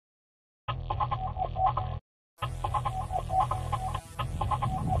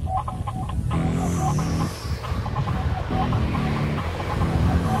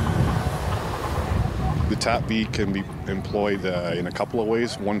TAPV can be employed in a couple of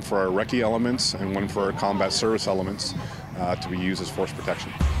ways, one for our recce elements and one for our combat service elements to be used as force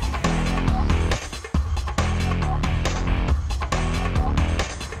protection.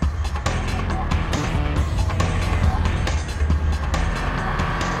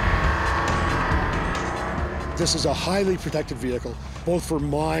 This is a highly protected vehicle, both for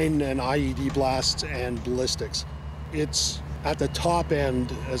mine and IED blasts and ballistics. It's at the top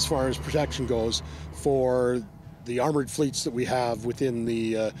end as far as protection goes for the armored fleets that we have within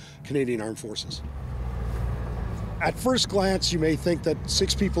the Canadian Armed Forces. At first glance, you may think that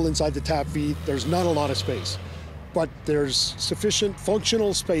 6 people inside the TAPV, there's not a lot of space. But there's sufficient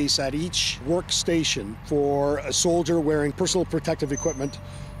functional space at each workstation for a soldier wearing personal protective equipment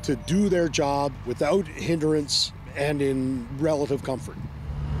to do their job without hindrance and in relative comfort.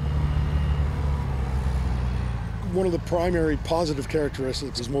 One of the primary positive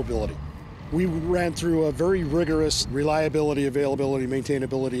characteristics is mobility. We ran through a very rigorous reliability, availability,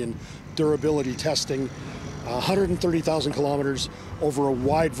 maintainability, and durability testing, 130,000 kilometers over a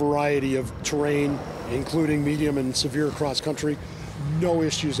wide variety of terrain, including medium and severe cross-country. No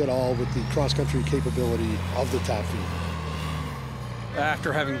issues at all with the cross-country capability of the TAPV.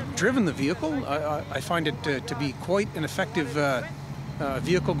 After having driven the vehicle, I find it to be quite an effective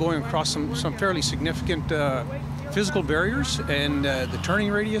vehicle going across some fairly significant physical barriers, and the turning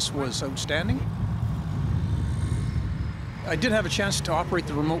radius was outstanding. I did have a chance to operate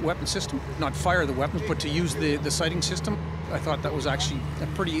the remote weapon system, not fire the weapons, but to use the sighting system. I thought that was actually a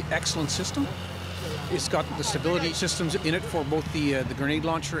pretty excellent system. It's got the stability systems in it for both the grenade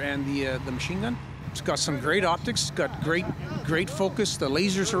launcher and the machine gun. It's got some great optics, it's got great focus, the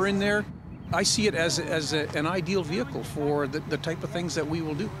lasers are in there. I see it as an ideal vehicle for the type of things that we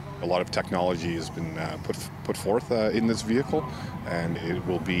will do. A lot of technology has been put forth in this vehicle, and it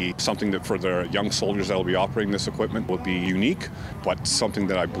will be something that for the young soldiers that will be operating this equipment will be unique, but something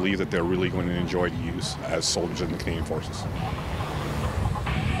that I believe that they're really going to enjoy to use as soldiers in the Canadian Forces.